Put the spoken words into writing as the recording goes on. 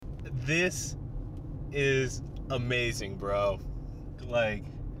This is amazing, bro. Like,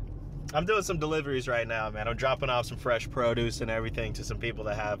 I'm doing some deliveries right now, man. I'm dropping off some fresh produce and everything to some people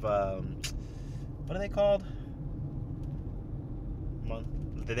that have, what are they called?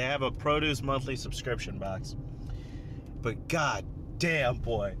 They have a produce monthly subscription box. But god damn,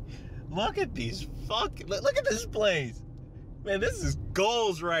 boy. Look at these look at this place. Man, this is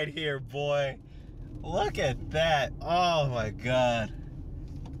goals right here, boy. Look at that. Oh my god.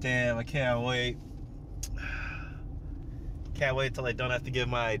 Damn, I can't wait. Can't wait till I don't have to give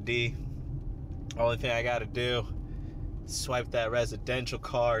my ID. Only thing I gotta do is swipe that residential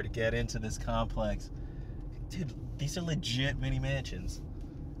card to get into this complex. Dude, these are legit mini mansions.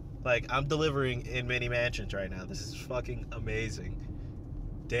 Like, I'm delivering in mini mansions right now. This is fucking amazing.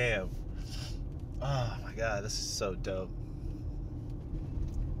 Damn. Oh my god, this is so dope.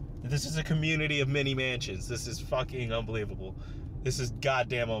 This is a community of mini mansions. This is fucking unbelievable. This is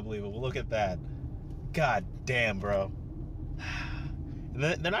goddamn unbelievable. Look at that. God damn, bro.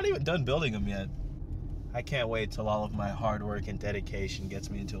 They're not even done building them yet. I can't wait till all of my hard work and dedication gets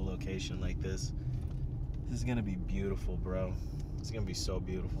me into a location like this. This is gonna be beautiful, bro. It's gonna be so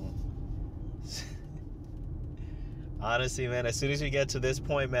beautiful. Honestly, man, as soon as we get to this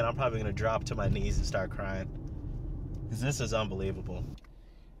point, man, I'm probably gonna drop to my knees and start crying. Because this is unbelievable.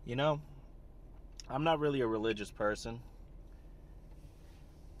 You know, I'm not really a religious person,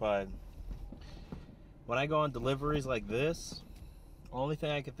 but when I go on deliveries like this, the only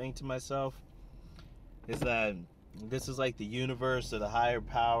thing I can think to myself is that this is like the universe or the higher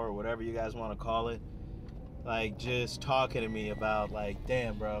power, or whatever you guys want to call it, like just talking to me about, like,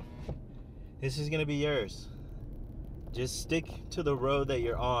 damn, bro, this is gonna be yours. Just stick to the road that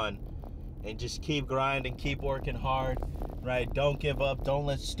you're on and just keep grinding, keep working hard, right? Don't give up. Don't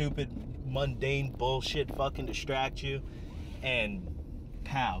let stupid, mundane bullshit fucking distract you. And,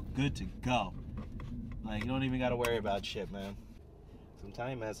 pal, good to go. Like, you don't even gotta worry about shit, man.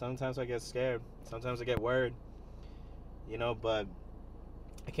 Sometimes, man, sometimes I get scared. Sometimes I get worried. You know, but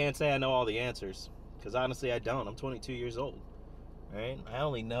I can't say I know all the answers. Because honestly, I don't. I'm 22 years old, right? I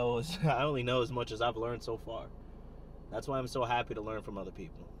only know as much as I've learned so far. That's why I'm so happy to learn from other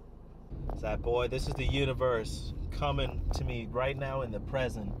people. It's that, boy, this is the universe coming to me right now in the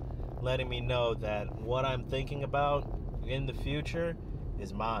present, letting me know that what I'm thinking about in the future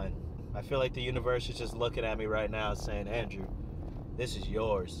is mine. I feel like the universe is just looking at me right now saying, Andrew, this is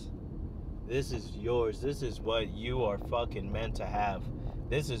yours. This is yours. This is what you are fucking meant to have.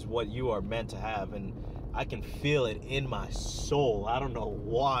 This is what you are meant to have. And I can feel it in my soul. I don't know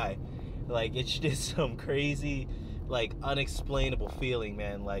why. Like, it's just some crazy, like, unexplainable feeling,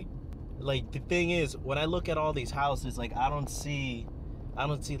 man. Like the thing is, when I look at all these houses, like, I don't see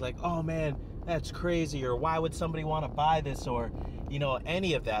like, oh man, that's crazy, or why would somebody want to buy this, or, you know,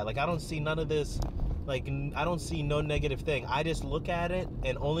 any of that. Like, I don't see none of this. Like, I don't see no negative thing. I just look at it,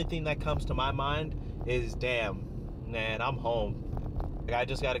 and only thing that comes to my mind is, damn, man, I'm home. Like, I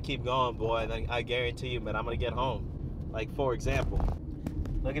just got to keep going, boy, and then I guarantee you, man, I'm going to get home. Like, for example,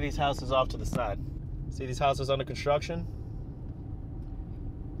 look at these houses off to the side. See these houses under construction?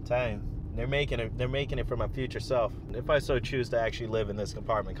 Dang, they're making it for my future self. If I so choose to actually live in this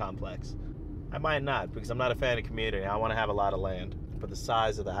apartment complex. I might not, because I'm not a fan of community. I want to have a lot of land. But the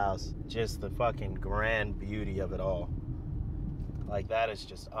size of the house, just the fucking grand beauty of it all. Like, that is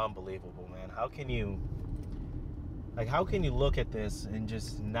just unbelievable, man. How can you look at this and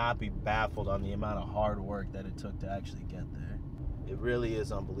just not be baffled on the amount of hard work that it took to actually get there? It really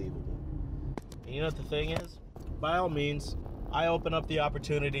is unbelievable. And you know what the thing is? By all means, I open up the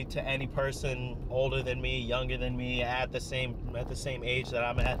opportunity to any person older than me, younger than me, at the same age that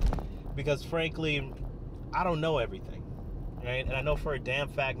I'm at, because frankly, I don't know everything, right? And I know for a damn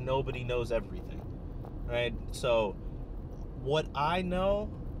fact nobody knows everything, right? So what I know,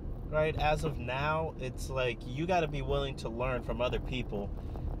 right, as of now, it's like you got to be willing to learn from other people,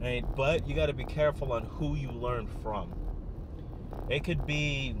 right? But you got to be careful on who you learn from. It could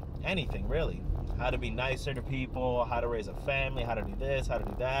be anything, really. How to be nicer to people, how to raise a family, how to do this, how to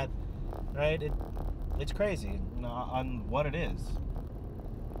do that, right? It's crazy on what it is.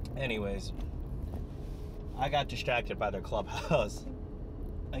 Anyways, I got distracted by their clubhouse.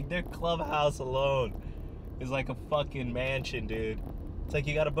 Like, their clubhouse alone is like a fucking mansion, dude. It's like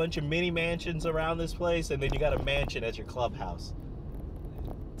you got a bunch of mini mansions around this place, and then you got a mansion as your clubhouse.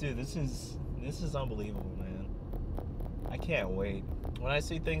 Dude, this is unbelievable, man. I can't wait. When I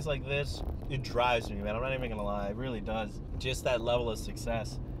see things like this, it drives me, man. I'm not even gonna lie. It really does. Just that level of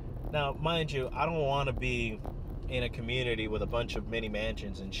success. Now, mind you, I don't want to be in a community with a bunch of mini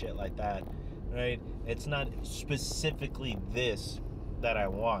mansions and shit like that, right? It's not specifically this that I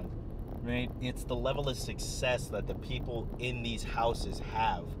want. right? It's the level of success that the people in these houses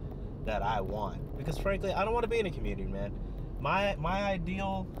have that I want. Because frankly, I don't want to be in a community, man. My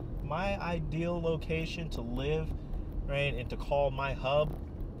ideal location to live, right, and to call my hub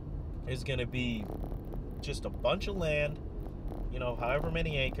is gonna be just a bunch of land, you know, however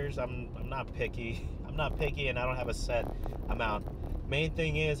many acres. I'm not picky. I'm not picky, and I don't have a set amount. Main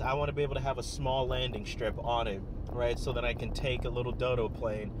thing is I want to be able to have a small landing strip on it, right, so that I can take a little dodo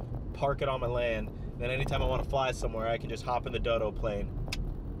plane, park it on my land, then anytime I want to fly somewhere, I can just hop in the dodo plane,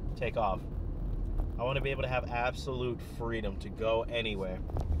 take off. I want to be able to have absolute freedom to go anywhere,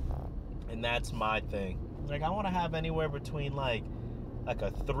 and that's my thing. Like, I want to have anywhere between like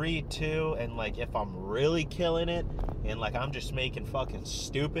a 3-2, and like if I'm really killing it and like I'm just making fucking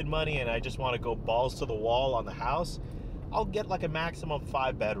stupid money and I just want to go balls to the wall on the house, I'll get like a maximum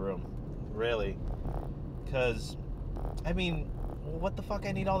 5-bedroom, really. Because I mean, what the fuck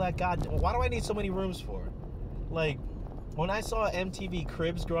I need all that why do I need so many rooms for? Like, when I saw MTV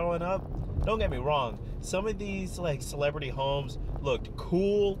Cribs growing up, don't get me wrong, some of these like celebrity homes looked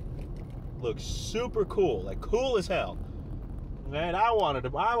cool, looked super cool, like cool as hell. Man, I wanted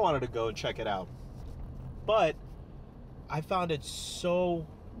to go and check it out. But I found it so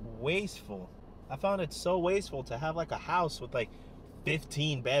wasteful. I found it so wasteful to have like a house with like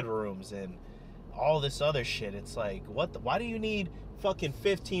 15 bedrooms and all this other shit. It's like, why do you need fucking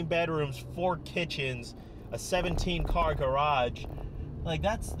 15 bedrooms, 4 kitchens, a 17-car garage? Like,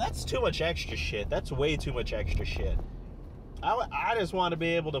 that's too much extra shit. That's way too much extra shit. I just want to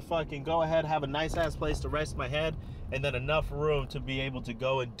be able to fucking go ahead, have a nice ass place to rest my head, and then enough room to be able to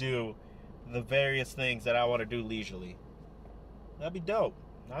go and do the various things that I want to do leisurely. That'd be dope.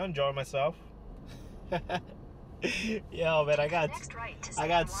 I enjoy myself. Yo, man, I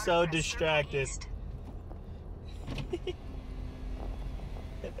got so distracted.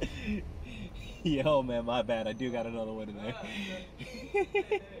 Yo, man, my bad. I do got another one in there.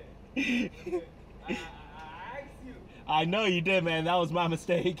 I know you did, man. That was my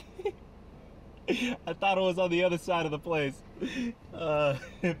mistake. I thought it was on the other side of the place.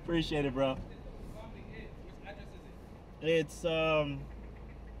 Appreciate it, bro. It's yeah,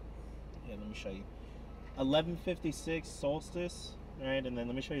 let me show you. 1156 Solstice, right? And then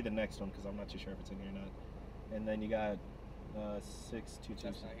let me show you the next one because I'm not too sure if it's in here or not. And then you got 622.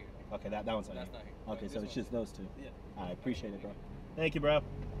 That's not here. Okay, that one's not here. Not here. Okay, so it's just those two. Yeah. I appreciate it, bro. Thank you, bro.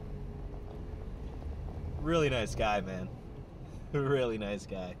 Really nice guy, man. Really nice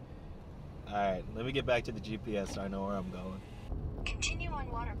guy. Alright, let me get back to the GPS so I know where I'm going. Continue on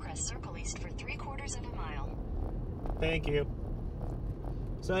Watercrest Circle East for 3/4 of a mile. Thank you.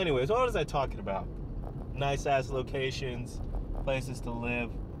 So anyways, what was I talking about? Nice ass locations, places to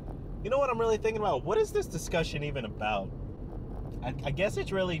live. You know what I'm really thinking about? What is this discussion even about? I guess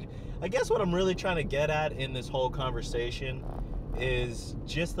what I'm really trying to get at in this whole conversation is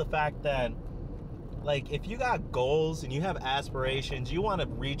just the fact that, like, if you got goals and you have aspirations, you want to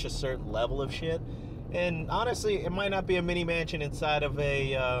reach a certain level of shit. And honestly, it might not be a mini mansion inside of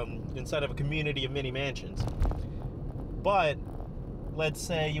a community of mini mansions. But let's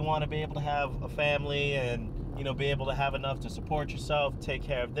say you want to be able to have a family and, you know, be able to have enough to support yourself, take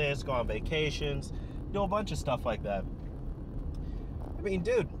care of this, go on vacations, do a bunch of stuff like that. I mean,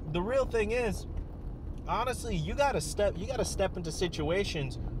 dude, the real thing is, honestly, you gotta step into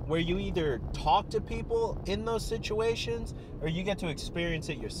situations where you either talk to people in those situations or you get to experience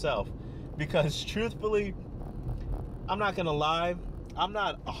it yourself. Because truthfully, I'm not gonna lie, I'm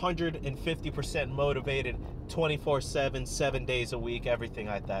not 150% motivated 24/7, 7 days a week, everything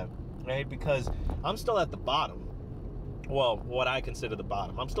like that, right? Because I'm still at the bottom. Well, what I consider the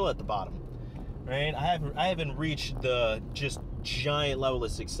bottom. I'm still at the bottom, right? I haven't reached the just giant level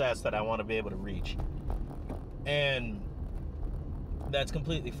of success that I want to be able to reach. And that's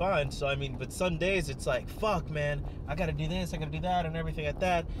completely fine. So, I mean, but some days it's like, fuck, man, I gotta do this, I gotta do that, and everything like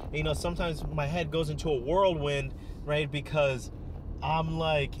that. And, you know, sometimes my head goes into a whirlwind, right? Because I'm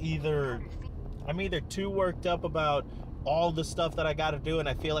like, I'm either too worked up about all the stuff that I gotta do, and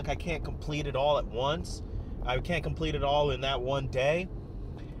I feel like I can't complete it all at once. I can't complete it all in that one day.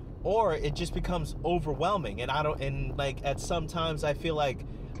 Or it just becomes overwhelming, and like at sometimes I feel like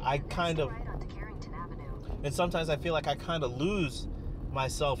and sometimes I feel like I kind of lose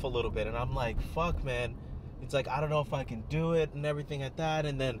myself a little bit, and I'm like, fuck, man, it's like, I don't know if I can do it and everything like that.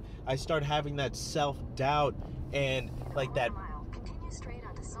 And then I start having that self-doubt and like that, continue straight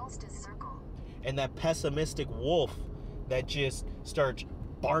onto Solstice Circle, and that pessimistic wolf that just starts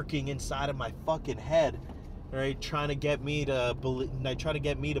barking inside of my fucking head, right, trying to get me to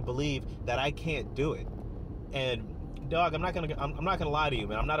believe that I can't do it. And dog, I'm not gonna lie to you,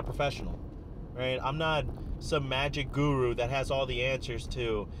 man. I'm not a professional, right? I'm not some magic guru that has all the answers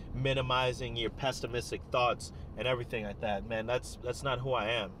to minimizing your pessimistic thoughts and everything like that, man. That's not who I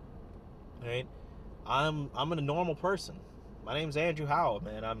am, right? I'm a normal person. My name's Andrew Howell,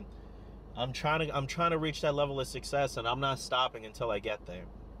 man. I'm trying to reach that level of success, and I'm not stopping until I get there,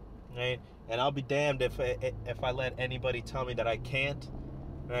 right? And I'll be damned if I let anybody tell me that I can't,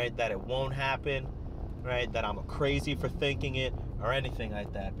 right? That it won't happen, right? That I'm crazy for thinking it or anything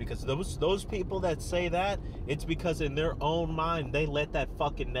like that. Because those people that say that, it's because in their own mind they let that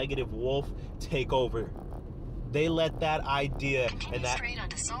fucking negative wolf take over. They let that idea and that straight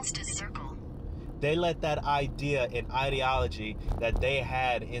onto Solstice Circle. They let that idea and ideology that they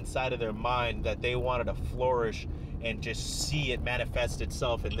had inside of their mind that they wanted to flourish and just see it manifest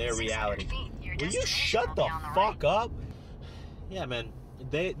itself in their reality. Will you shut the fuck up? Yeah, man.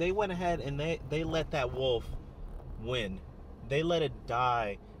 They went ahead and they let that wolf win. They let it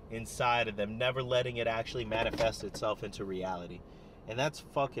die inside of them, never letting it actually manifest itself into reality. And that's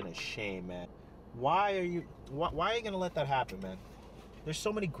fucking a shame, man. Why are you gonna let that happen, man? There's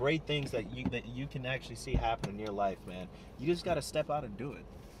so many great things that you can actually see happen in your life, man. You just gotta step out and do it.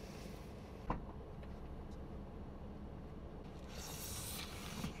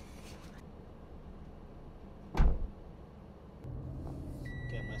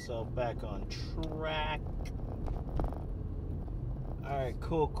 Get myself back on track. Alright,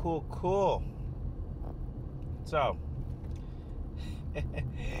 cool. So,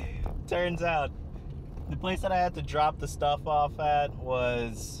 turns out the place that I had to drop the stuff off at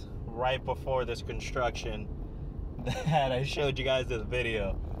was right before this construction that I showed you guys in the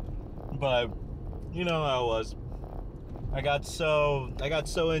video. But you know how it was. I got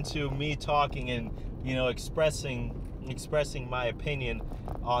so into me talking and, you know, expressing my opinion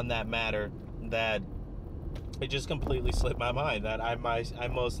on that matter that it just completely slipped my mind that I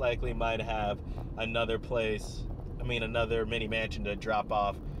most likely might have another mini mansion to drop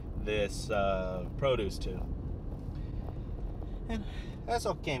off this produce to. And that's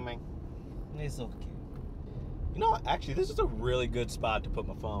okay, man. It's okay. You know what? Actually, this is a really good spot to put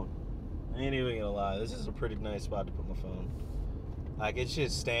my phone. I ain't even gonna lie. This is a pretty nice spot to put my phone. Like, it's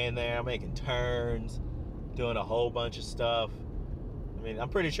just staying there, making turns, doing a whole bunch of stuff. I mean, I'm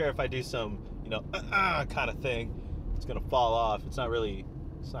pretty sure if I do some, you know, kind of thing, it's gonna fall off. It's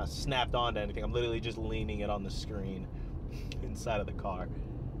not snapped onto anything. I'm literally just leaning it on the screen inside of the car.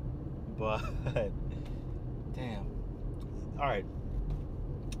 But damn. All right.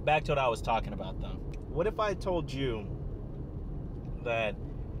 Back to what I was talking about, though. What if I told you that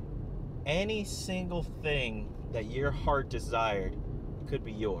any single thing that your heart desired could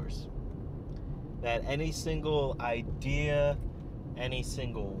be yours? That any single idea, any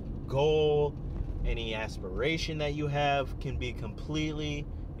single goal, any aspiration that you have can be completely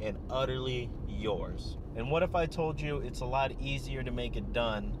and utterly yours. And what if I told you it's a lot easier to make it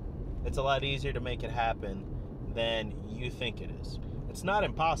done, it's a lot easier to make it happen than you think it is? It's not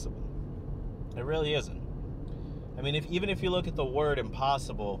impossible. It really isn't. I mean, even if you look at the word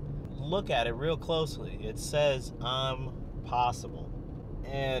impossible, look at it real closely. It says I'm possible.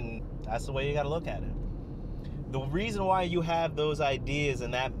 And that's the way you got to look at it. The reason why you have those ideas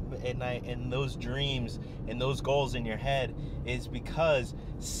and those dreams and those goals in your head is because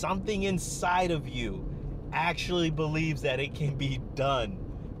something inside of you actually believes that it can be done,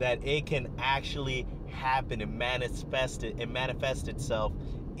 that it can actually happen and manifest itself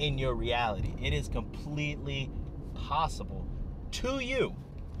in your reality. It is completely possible to you.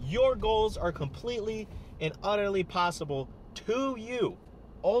 Your goals are completely and utterly possible to you.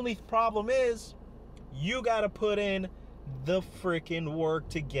 Only problem is, you gotta put in the freaking work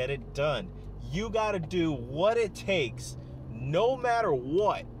to get it done. You gotta do what it takes, no matter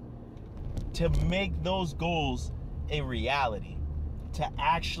what, to make those goals a reality, to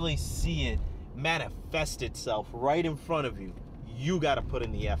actually see it manifest itself right in front of you. You gotta put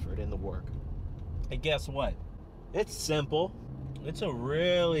in the effort and the work. And guess what? It's simple. It's a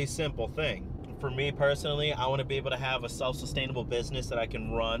really simple thing. For me personally, I want to be able to have a self-sustainable business that I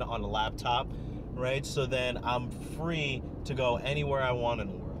can run on a laptop, right? So then I'm free to go anywhere I want in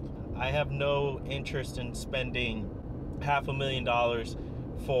the world. I have no interest in spending $500,000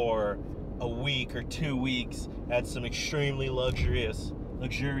 for a week or 2 weeks at some extremely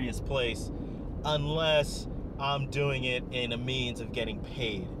luxurious place unless I'm doing it in a means of getting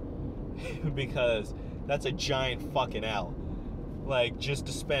paid. Because that's a giant fucking L. Like, just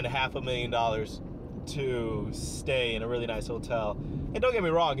to spend $500,000 to stay in a really nice hotel. And don't get me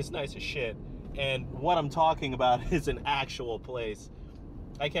wrong, it's nice as shit. And what I'm talking about is an actual place.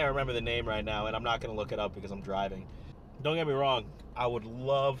 I can't remember the name right now, and I'm not going to look it up because I'm driving. Don't get me wrong, I would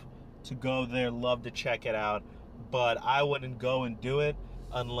love to go there, love to check it out, but I wouldn't go and do it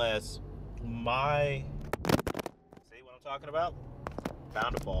unless my... See what I'm talking about?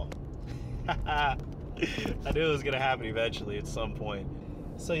 Bound to fall. I knew it was gonna happen eventually at some point.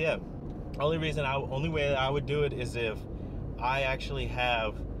 So yeah, only way I would do it is if I actually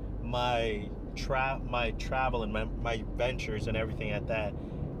have my travel and my ventures and everything at that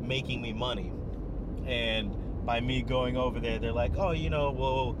making me money. And by me going over there, they're like, oh, you know,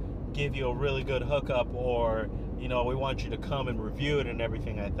 we'll give you a really good hookup, or, you know, we want you to come and review it and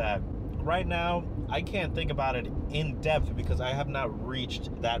everything like that. Right now, I can't think about it in depth because I have not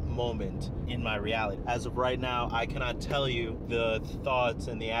reached that moment in my reality. As of right now, I cannot tell you the thoughts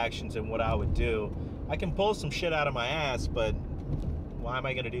and the actions and what I would do. I can pull some shit out of my ass, but why am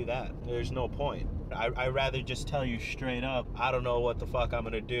I gonna do that? There's no point. I'd rather just tell you straight up, I don't know what the fuck I'm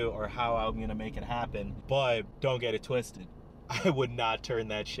gonna do or how I'm gonna make it happen, but don't get it twisted. I would not turn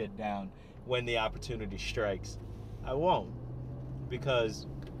that shit down when the opportunity strikes. I won't. Because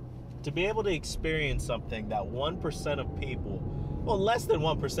to be able to experience something that 1% of people, well, less than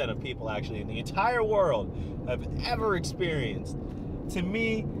 1% of people actually in the entire world have ever experienced, to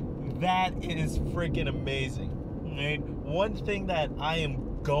me, that is freaking amazing. Right? One thing that I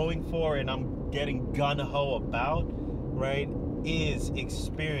am going for and I'm getting gung-ho about, right, is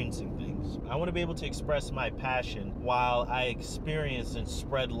experiencing things. I want to be able to express my passion while I experience and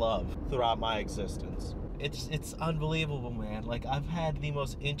spread love throughout my existence. It's unbelievable, man. Like, I've had the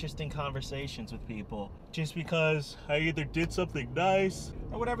most interesting conversations with people just because I either did something nice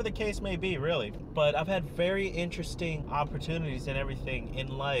or whatever the case may be, really. But I've had very interesting opportunities and everything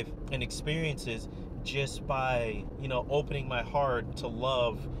in life and experiences just by, you know, opening my heart to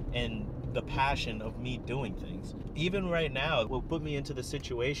love and the passion of me doing things. Even right now, what put me into the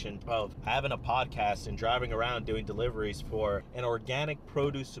situation of having a podcast and driving around doing deliveries for an organic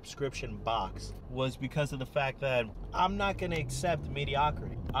produce subscription box was because of the fact that I'm not going to accept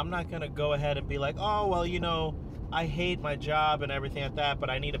mediocrity. I'm not going to go ahead and be like, oh, well, you know, I hate my job and everything like that, but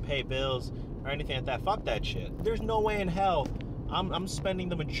I need to pay bills or anything like that. Fuck that shit. There's no way in hell I'm spending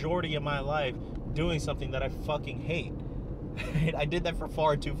the majority of my life doing something that I fucking hate. I did that for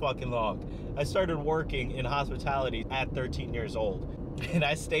far too fucking long. I started working in hospitality at 13 years old, and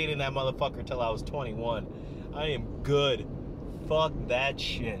I stayed in that motherfucker till I was 21. I am good. Fuck that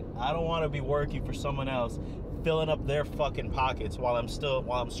shit. I don't want to be working for someone else, filling up their fucking pockets while I'm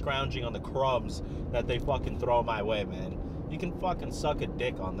scrounging on the crumbs that they fucking throw my way, man. You can fucking suck a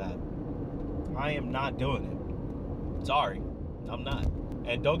dick on that. I am not doing it. Sorry, I'm not.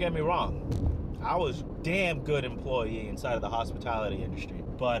 And don't get me wrong, I was damn good employee inside of the hospitality industry,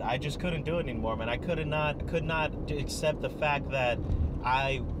 but I just couldn't do it anymore, man. I could not accept the fact that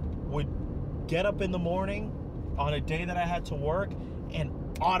I would get up in the morning on a day that I had to work and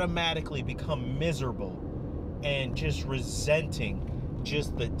automatically become miserable and just resenting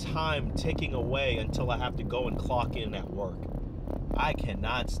just the time ticking away until I have to go and clock in at work. I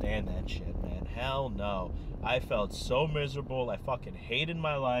cannot stand that shit, man. Hell no. I felt so miserable. I fucking hated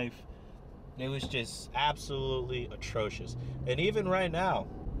my life. It was just absolutely atrocious. And even right now,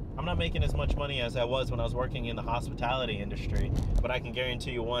 I'm not making as much money as I was when I was working in the hospitality industry, but I can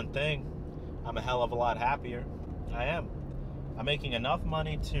guarantee you one thing, I'm a hell of a lot happier. I am. I'm making enough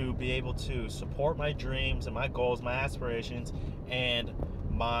money to be able to support my dreams and my goals, my aspirations, and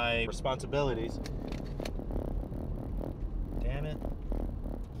my responsibilities. Damn it.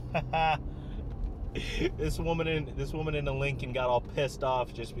 This woman in the Lincoln got all pissed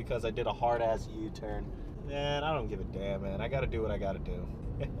off just because I did a hard-ass U-turn. Man, I don't give a damn, man. I gotta do what I gotta do.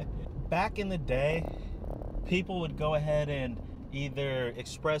 Back in the day, people would go ahead and either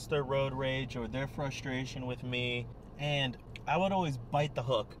express their road rage or their frustration with me, and I would always bite the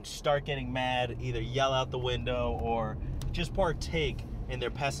hook, start getting mad, either yell out the window or just partake in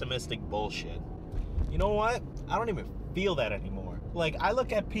their pessimistic bullshit. You know what? I don't even feel that anymore. Like, I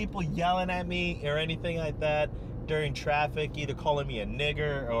look at people yelling at me or anything like that during traffic, either calling me a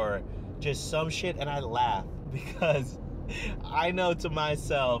nigger or just some shit, and I laugh because I know to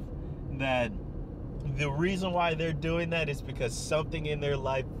myself that the reason why they're doing that is because something in their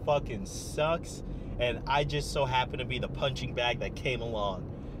life fucking sucks, and I just so happen to be the punching bag that came along.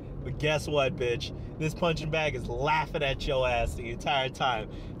 But guess what, bitch? This punching bag is laughing at your ass the entire time,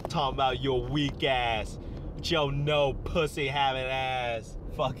 talking about your weak ass, your no pussy having ass,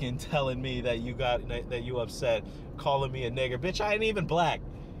 fucking telling me that you upset, calling me a nigger. Bitch, I ain't even black.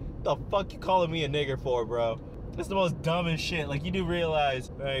 The fuck you calling me a nigger for, bro? It's the most dumbest shit. Like, you do realize,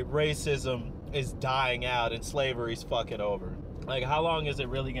 right, racism is dying out and slavery's fucking over. Like, how long is it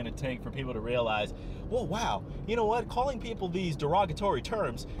really going to take for people to realize, well, wow, you know what? Calling people these derogatory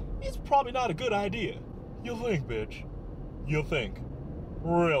terms is probably not a good idea. You think, bitch. You think.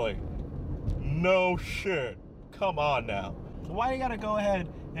 Really? No shit. Come on now. Why you gotta go ahead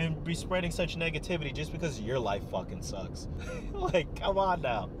and be spreading such negativity just because your life fucking sucks? Like, come on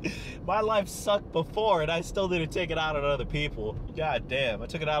now. My life sucked before and I still didn't take it out on other people. God damn, I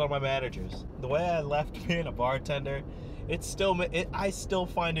took it out on my managers. The way I left being a bartender, I still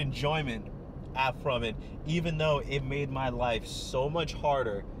find enjoyment from it, even though it made my life so much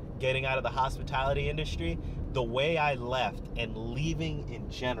harder getting out of the hospitality industry. The way I left and leaving in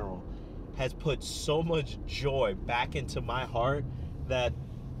general has put so much joy back into my heart that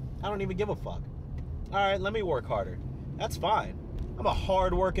I don't even give a fuck. All right, let me work harder. That's fine. I'm a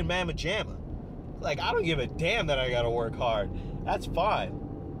hard-working mamma jamma. Like, I don't give a damn that I gotta work hard. That's fine.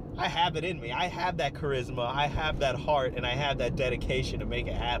 I have it in me. I have that charisma. I have that heart, and I have that dedication to make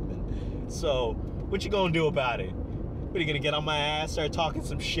it happen. So, what you gonna do about it? What, are you gonna get on my ass, start talking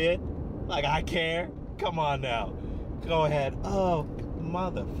some shit? Like, I care? Come on now. Go ahead. Oh,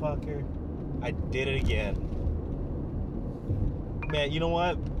 motherfucker. I did it again. Man, you know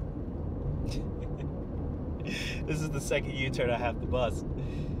what? This is the second U-turn I have to bust.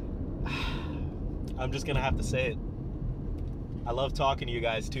 I'm just gonna have to say it. I love talking to you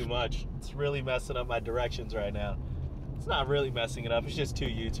guys too much. It's really messing up my directions right now. It's not really messing it up. It's just 2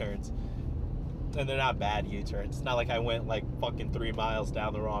 U-turns. And they're not bad U-turns. It's not like I went like fucking 3 miles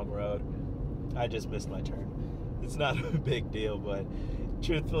down the wrong road. I just missed my turn. It's not a big deal, but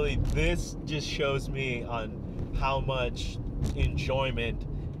truthfully, this just shows me on how much enjoyment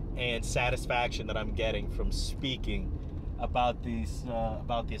and satisfaction that I'm getting from speaking about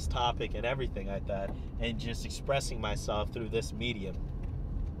this topic and everything like that, and just expressing myself through this medium.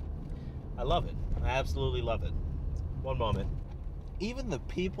 I love it. I absolutely love it. One moment. Even the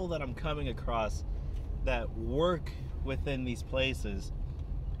people that I'm coming across that work within these places,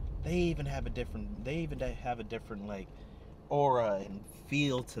 they even have a different like aura and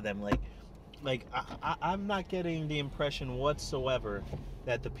feel to them. Like I'm not getting the impression whatsoever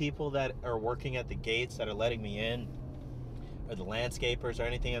that the people that are working at the gates that are letting me in, or the landscapers or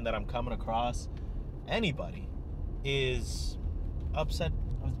anything that I'm coming across, anybody is upset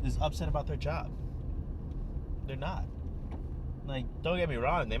about their job. They're not. Like, don't get me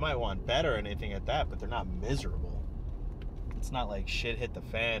wrong, they might want better or anything like that, but they're not miserable. It's not like shit hit the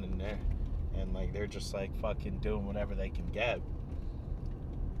fan and like they're just like fucking doing whatever they can get.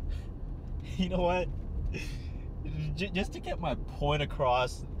 You know what? Just to get my point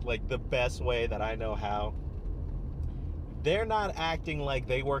across like the best way that I know how, they're not acting like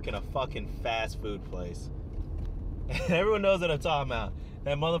they work in a fucking fast food place. And everyone knows what I'm talking about.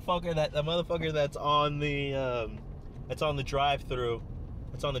 That motherfucker that's on the drive-through.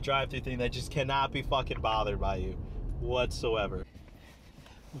 It's on the drive-through thing that just cannot be fucking bothered by you whatsoever.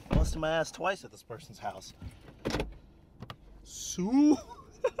 I busted my ass twice at this person's house. Sue.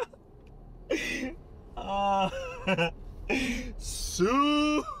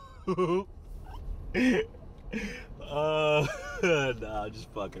 Sue. Nah, I'm just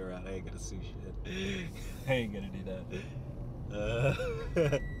fucking around. I ain't gonna sue shit. I ain't gonna do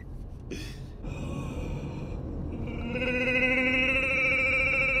that.